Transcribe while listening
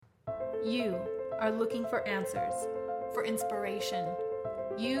You are looking for answers, for inspiration.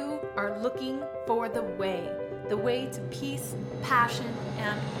 You are looking for the way to peace, passion,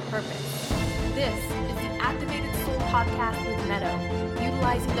 and purpose. This is the Activated Soul Podcast with Meadow,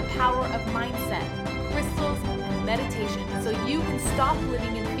 utilizing the power of mindset, crystals, and meditation so you can stop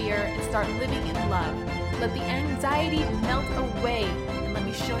living in fear and start living in love. Let the anxiety melt away and let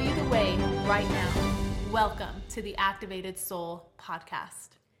me show you the way right now. Welcome to the Activated Soul Podcast.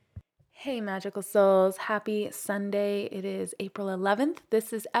 Hey, magical souls. Happy Sunday. It is April 11th.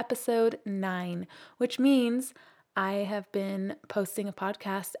 This is episode 9, which means I have been posting a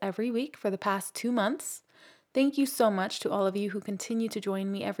podcast every week for the past 2 months. Thank you so much to all of you who continue to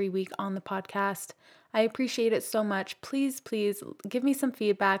join me every week on the podcast. I appreciate it so much. Please give me some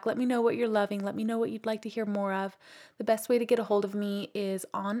feedback. Let me know what you're loving. Let me know what you'd like to hear more of. The best way to get a hold of me is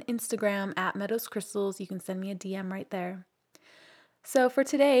on Instagram at Meadows Crystals. You can send me a DM right there. So for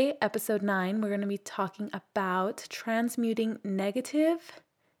today, episode 9, we're going to be talking about transmuting negative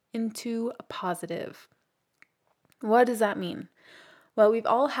into a positive. What does that mean? Well, we've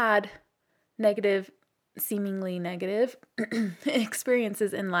all had seemingly negative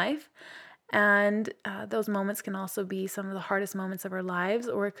experiences in life. And those moments can also be some of the hardest moments of our lives,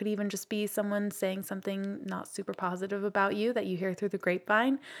 or it could even just be someone saying something not super positive about you that you hear through the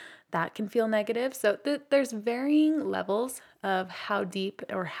grapevine. That can feel negative. So there's varying levels of how deep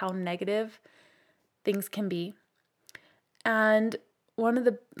or how negative things can be. And one of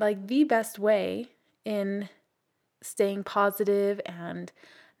the best way in staying positive and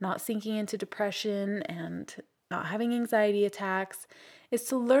not sinking into depression and not having anxiety attacks is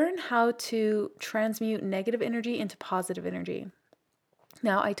to learn how to transmute negative energy into positive energy.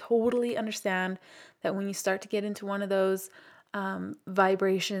 Now, I totally understand that when you start to get into one of those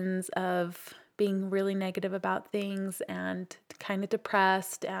vibrations of being really negative about things and kind of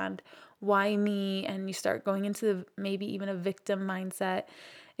depressed and why me, and you start going into maybe even a victim mindset,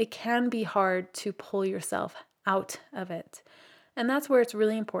 it can be hard to pull yourself out of it. And that's where it's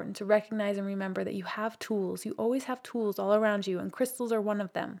really important to recognize and remember that you have tools. You always have tools all around you, and crystals are one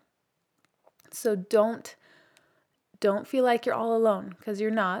of them. So don't feel like you're all alone, because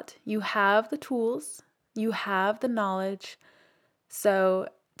you're not. You have the tools. You have the knowledge. So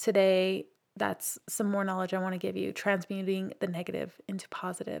today, that's some more knowledge I want to give you, transmuting the negative into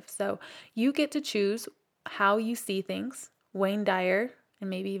positive. So you get to choose how you see things. Wayne Dyer, and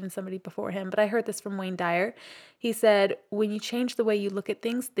maybe even somebody before him, but I heard this from Wayne Dyer. He said, when you change the way you look at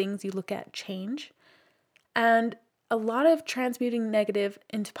things you look at change. And a lot of transmuting negative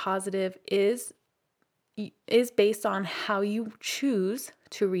into positive is based on how you choose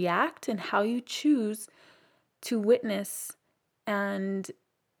to react and how you choose to witness and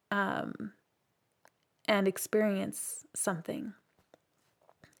experience something.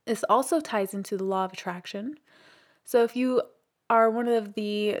 This also ties into the law of attraction. So if you are one of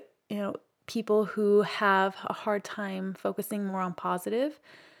the people who have a hard time focusing more on positive,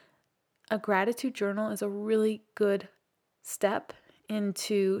 a gratitude journal is a really good step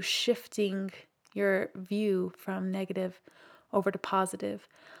into shifting your view from negative over to positive.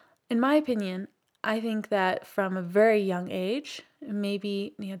 In my opinion, I think that from a very young age,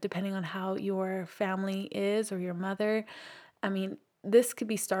 maybe depending on how your family is or your mother, this could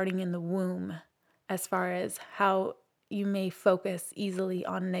be starting in the womb as far as how you may focus easily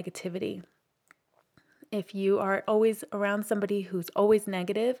on negativity. If you are always around somebody who's always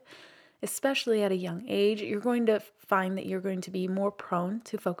negative, especially at a young age, you're going to find that you're going to be more prone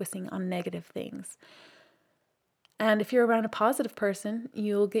to focusing on negative things. And if you're around a positive person,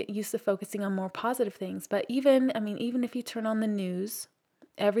 you'll get used to focusing on more positive things. But even if you turn on the news,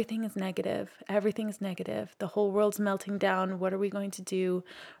 everything is negative. Everything is negative. The whole world's melting down. What are we going to do?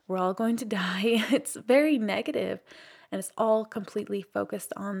 We're all going to die. It's very negative. And it's all completely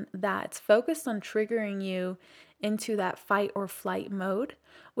focused on that. It's focused on triggering you into that fight or flight mode,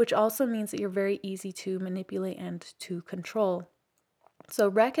 which also means that you're very easy to manipulate and to control. So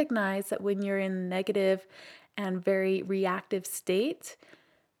recognize that when you're in negative and very reactive state,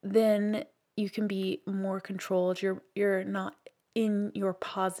 then you can be more controlled. You're not in your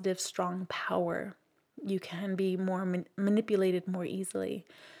positive, strong power. You can be more manipulated more easily.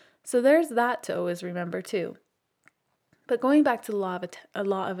 So there's that to always remember too. But going back to the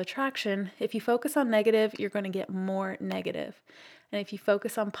law of attraction, if you focus on negative, you're going to get more negative. And if you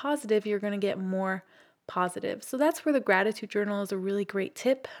focus on positive, you're going to get more positive. So that's where the gratitude journal is a really great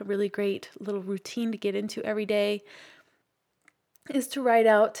tip, a really great little routine to get into every day, is to write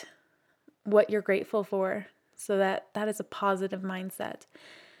out what you're grateful for, so that is a positive mindset.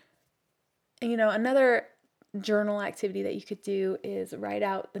 Another journal activity that you could do is write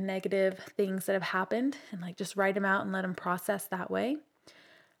out the negative things that have happened and like just write them out and let them process that way.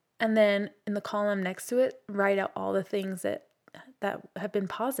 And then in the column next to it, write out all the things that have been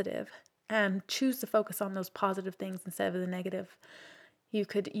positive and choose to focus on those positive things instead of the negative. You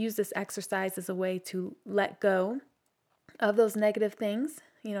could use this exercise as a way to let go of those negative things,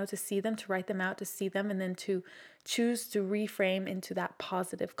 to see them, to write them out, to see them, and then to choose to reframe into that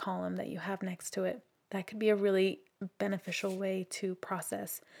positive column that you have next to it. That could be a really beneficial way to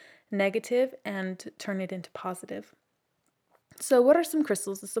process negative and turn it into positive. So, what are some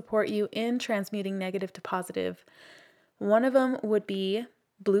crystals to support you in transmuting negative to positive? One of them would be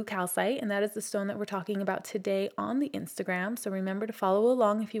blue calcite, and that is the stone that we're talking about today on the Instagram. So remember to follow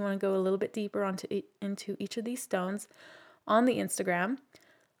along if you want to go a little bit deeper into each of these stones on the Instagram.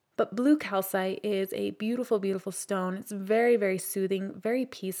 But blue calcite is a beautiful, beautiful stone. It's very, very soothing, very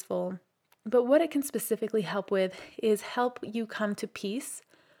peaceful. But what it can specifically help with is help you come to peace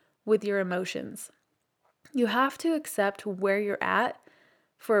with your emotions. You have to accept where you're at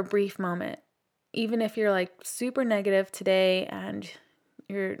for a brief moment. Even if you're like super negative today and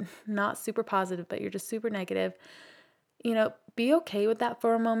you're not super positive, but you're just super negative, be okay with that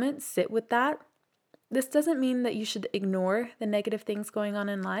for a moment. Sit with that. This doesn't mean that you should ignore the negative things going on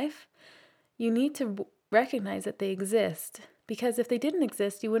in life. You need to recognize that they exist, because if they didn't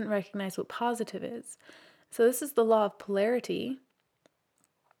exist, you wouldn't recognize what positive is. So this is the law of polarity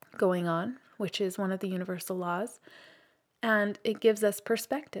going on, which is one of the universal laws, and it gives us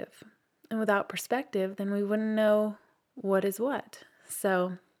perspective. And without perspective, then we wouldn't know what is what.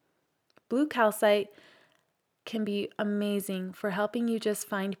 So blue calcite can be amazing for helping you just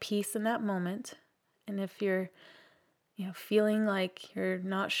find peace in that moment. And if you're, feeling like you're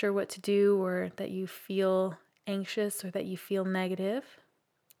not sure what to do, or that you feel anxious, or that you feel negative,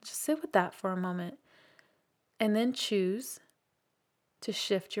 just sit with that for a moment and then choose to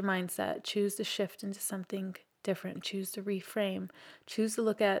shift your mindset, choose to shift into something different, choose to reframe, choose to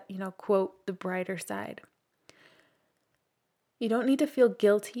look at, quote, the brighter side. You don't need to feel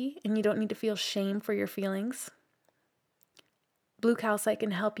guilty, and you don't need to feel shame for your feelings. Blue calcite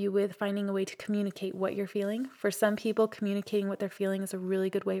can help you with finding a way to communicate what you're feeling. For some people, communicating what they're feeling is a really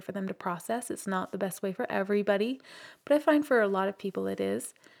good way for them to process. It's not the best way for everybody, but I find for a lot of people it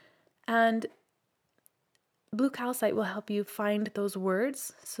is. And blue calcite will help you find those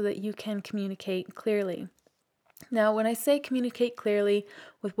words so that you can communicate clearly. Now, when I say communicate clearly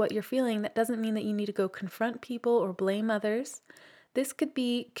with what you're feeling, that doesn't mean that you need to go confront people or blame others. This could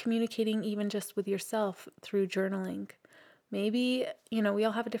be communicating even just with yourself through journaling. Maybe, we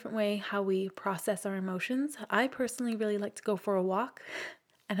all have a different way how we process our emotions. I personally really like to go for a walk,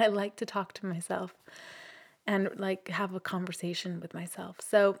 and I like to talk to myself and like have a conversation with myself.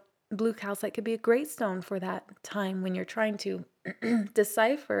 So blue calcite could be a great stone for that time when you're trying to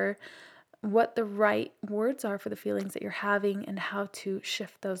decipher what the right words are for the feelings that you're having and how to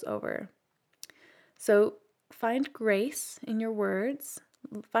shift those over. So find grace in your words,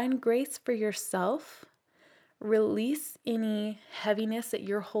 find grace for yourself. Release any heaviness that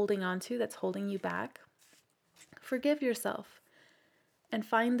you're holding on to that's holding you back. Forgive yourself and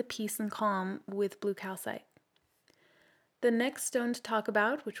find the peace and calm with blue calcite. The next stone to talk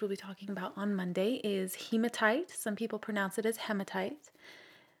about, which we'll be talking about on Monday, is hematite. Some people pronounce it as hematite.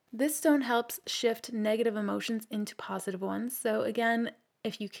 This stone helps shift negative emotions into positive ones. So again,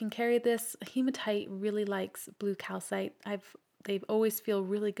 if you can carry this, hematite really likes blue calcite. They've always feel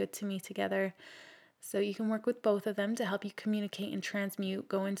really good to me together. So you can work with both of them to help you communicate and transmute,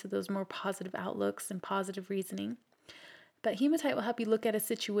 go into those more positive outlooks and positive reasoning. But hematite will help you look at a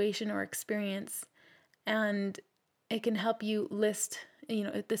situation or experience, and it can help you list,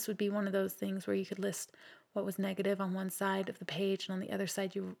 this would be one of those things where you could list what was negative on one side of the page, and on the other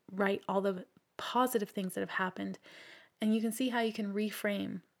side you write all the positive things that have happened, and you can see how you can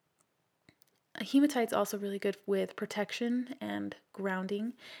reframe. Hematite's also really good with protection and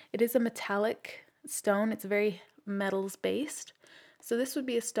grounding. It is a metallic stone. It's very metals based. So this would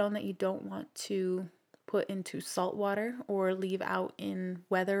be a stone that you don't want to put into salt water or leave out in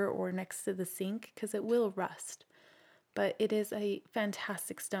weather or next to the sink, because it will rust. But it is a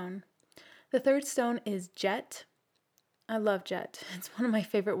fantastic stone. The third stone is jet. I love jet. It's one of my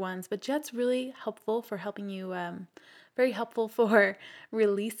favorite ones, but jet's really helpful for helping you, very helpful for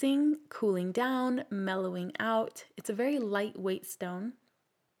releasing, cooling down, mellowing out. It's a very lightweight stone.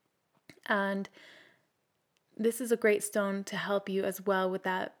 And this is a great stone to help you as well with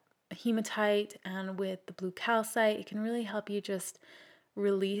that hematite and with the blue calcite. It can really help you just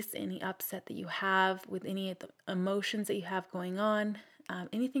release any upset that you have with any of the emotions that you have going on.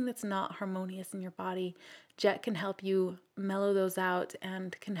 anything that's not harmonious in your body. Jet can help you mellow those out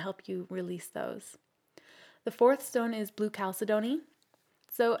and can help you release those. The fourth stone is blue chalcedony.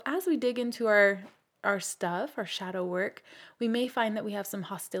 So as we dig into our stuff, our shadow work, we may find that we have some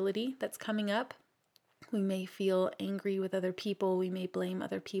hostility that's coming up. We may feel angry with other people. We may blame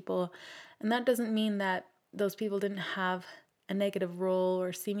other people. And that doesn't mean that those people didn't have a negative role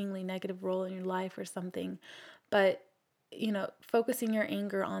or seemingly negative role in your life or something. But, focusing your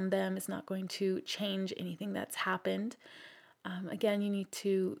anger on them is not going to change anything that's happened. Again, you need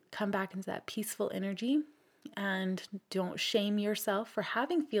to come back into that peaceful energy and don't shame yourself for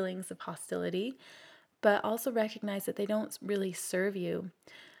having feelings of hostility, but also recognize that they don't really serve you.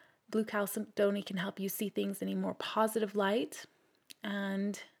 Blue chalcedony can help you see things in a more positive light,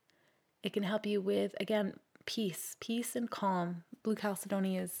 and it can help you with, again, peace and calm. Blue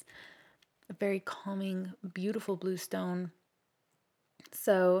chalcedony is a very calming, beautiful blue stone.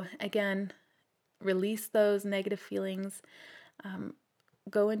 So again, release those negative feelings,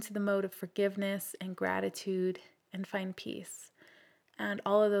 go into the mode of forgiveness and gratitude and find peace. And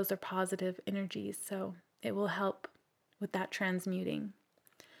all of those are positive energies, so it will help with that transmuting.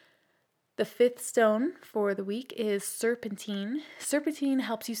 The fifth stone for the week is serpentine. Serpentine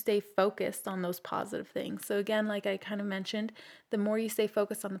helps you stay focused on those positive things. So again, like I kind of mentioned, the more you stay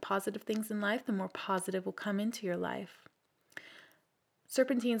focused on the positive things in life, the more positive will come into your life.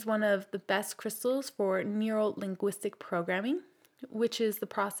 Serpentine is one of the best crystals for neuro-linguistic programming, which is the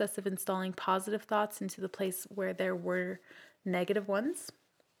process of installing positive thoughts into the place where there were negative ones.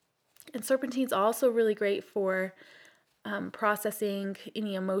 And serpentine is also really great for processing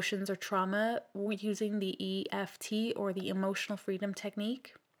any emotions or trauma using the EFT, or the emotional freedom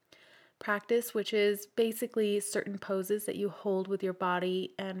technique practice, which is basically certain poses that you hold with your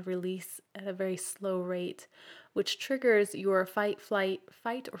body and release at a very slow rate, which triggers your fight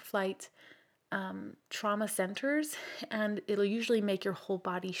or flight trauma centers, and it'll usually make your whole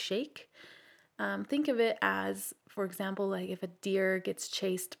body shake. Think of it as, for example, like if a deer gets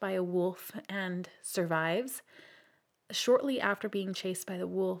chased by a wolf and survives, shortly after being chased by the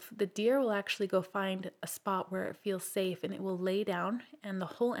wolf, the deer will actually go find a spot where it feels safe, and it will lay down, and the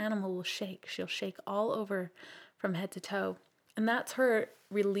whole animal will shake. She'll shake all over from head to toe. And that's her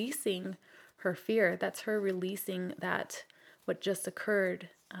releasing her fear. That's her releasing that what just occurred.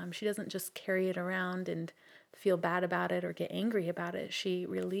 She doesn't just carry it around and feel bad about it or get angry about it. She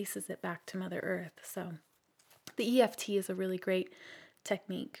releases it back to Mother Earth. So the EFT is a really great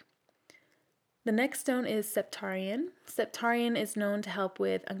technique. The next stone is Septarian. Septarian is known to help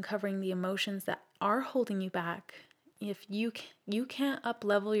with uncovering the emotions that are holding you back. If you can't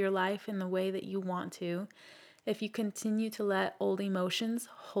up-level your life in the way that you want to, if you continue to let old emotions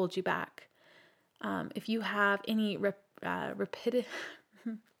hold you back. If you have any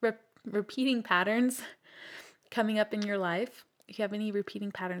repeating patterns coming up in your life,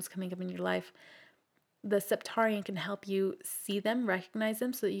 the Septarian can help you see them, recognize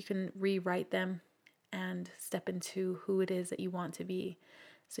them, so that you can rewrite them and step into who it is that you want to be.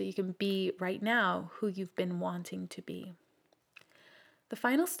 So you can be right now who you've been wanting to be. The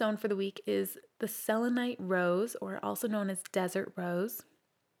final stone for the week is the selenite rose, or also known as desert rose.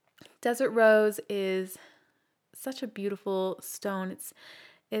 Desert rose is such a beautiful stone.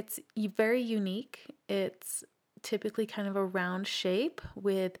 It's very unique. It's typically kind of a round shape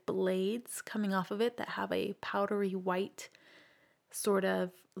with blades coming off of it that have a powdery white sort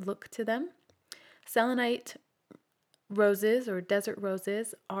of look to them. Selenite roses, or desert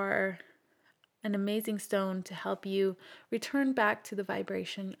roses, are an amazing stone to help you return back to the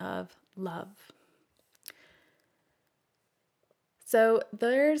vibration of love. So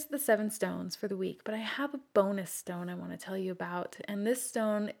there's the 7 stones for the week, but I have a bonus stone I want to tell you about, and this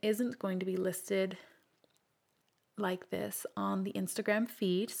stone isn't going to be listed like this on the Instagram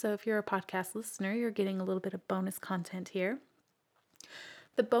feed. So if you're a podcast listener, you're getting a little bit of bonus content here.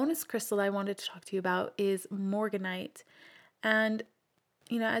 The bonus crystal I wanted to talk to you about is morganite. And,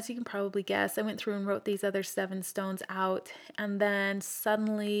 as you can probably guess, I went through and wrote these other 7 stones out. And then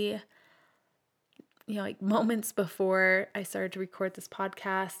suddenly, like moments before I started to record this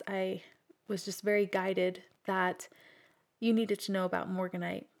podcast, I was just very guided that you needed to know about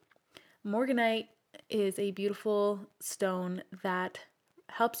morganite. Morganite is a beautiful stone that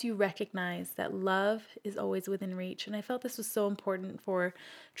helps you recognize that love is always within reach. And I felt this was so important for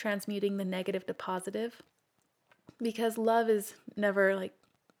transmuting the negative to positive, because love is never,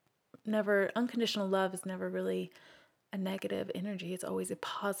 unconditional love is never really a negative energy. It's always a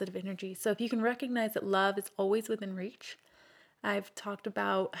positive energy. So if you can recognize that love is always within reach, I've talked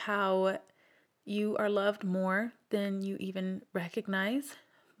about how You are loved more than you even recognize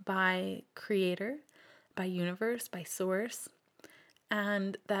by Creator, by universe, by source,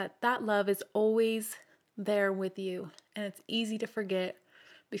 and that love is always there with you. And it's easy to forget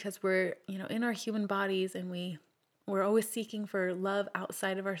because we're, in our human bodies, and we're always seeking for love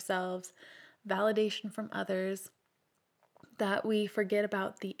outside of ourselves, validation from others, that we forget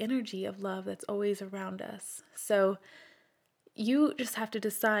about the energy of love that's always around us. So you just have to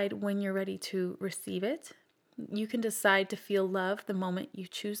decide when you're ready to receive it. You can decide to feel love the moment you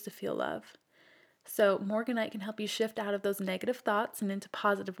choose to feel love. So Morganite can help you shift out of those negative thoughts and into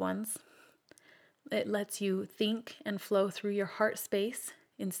positive ones. It lets you think and flow through your heart space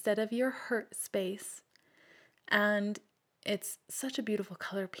instead of your hurt space. And it's such a beautiful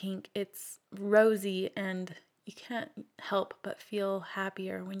color, pink. It's rosy, and you can't help but feel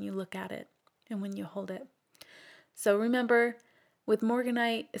happier when you look at it and when you hold it. So remember, with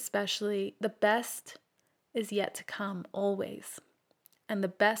Morganite especially, the best is yet to come always. And the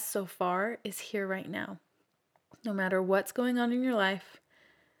best so far is here right now. No matter what's going on in your life,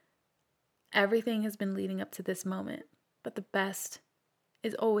 everything has been leading up to this moment, but the best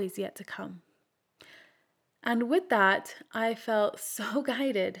is always yet to come. And with that, I felt so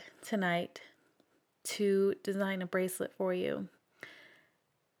guided tonight to design a bracelet for you,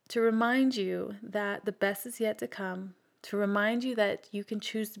 to remind you that the best is yet to come, to remind you that you can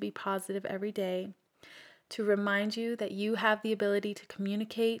choose to be positive every day, to remind you that you have the ability to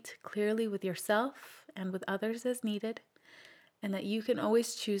communicate clearly with yourself and with others as needed, and that you can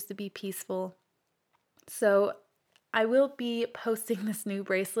always choose to be peaceful. So I will be posting this new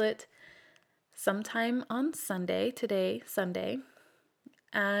bracelet sometime on Sunday, today, Sunday,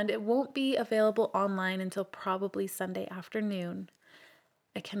 and it won't be available online until probably Sunday afternoon.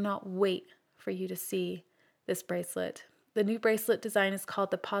 I cannot wait for you to see this bracelet. The new bracelet design is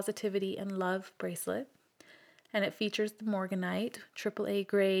called the Positivity and Love Bracelet, and it features the Morganite, AAA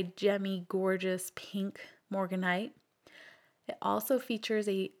grade, gemmy, gorgeous pink Morganite. It also features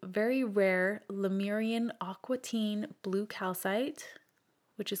a very rare Lemurian aquatine blue calcite,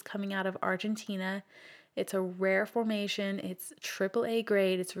 which is coming out of Argentina. It's a rare formation. It's AAA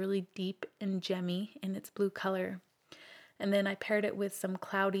grade. It's really deep and gemmy in its blue color. And then I paired it with some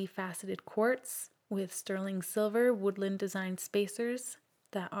cloudy faceted quartz with sterling silver woodland design spacers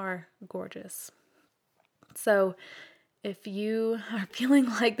that are gorgeous. So if you are feeling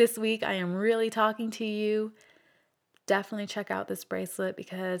like this week I am really talking to you, definitely check out this bracelet,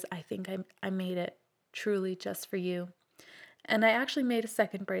 because I think I made it truly just for you. And I actually made a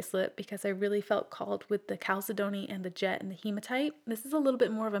second bracelet because I really felt called with the chalcedony and the jet and the hematite. This is a little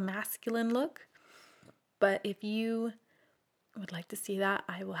bit more of a masculine look, but if you would like to see that,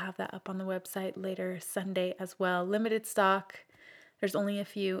 I will have that up on the website later Sunday as well. Limited stock. There's only a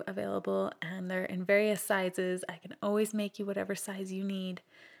few available, and they're in various sizes. I can always make you whatever size you need.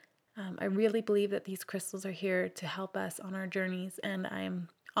 I really believe that these crystals are here to help us on our journeys, and I am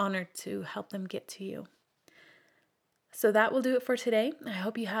honored to help them get to you. So that will do it for today. I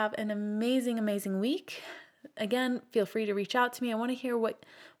hope you have an amazing, amazing week. Again, feel free to reach out to me. I want to hear what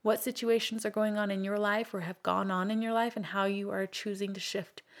situations are going on in your life or have gone on in your life, and how you are choosing to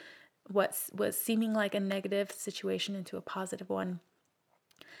shift what was seeming like a negative situation into a positive one.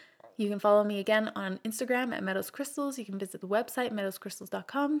 You can follow me again on Instagram at Meadows Crystals. You can visit the website,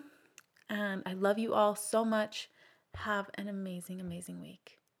 meadowscrystals.com. And I love you all so much. Have an amazing, amazing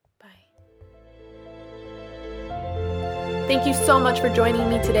week. Bye. Thank you so much for joining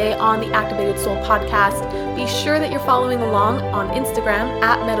me today on the Activated Soul podcast. Be sure that you're following along on Instagram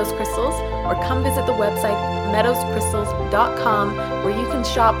at Meadows Crystals, or come visit the website meadowscrystals.com, where you can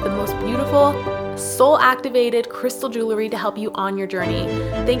shop the most beautiful, soul-activated crystal jewelry to help you on your journey.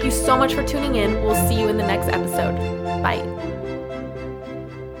 Thank you so much for tuning in. We'll see you in the next episode. Bye.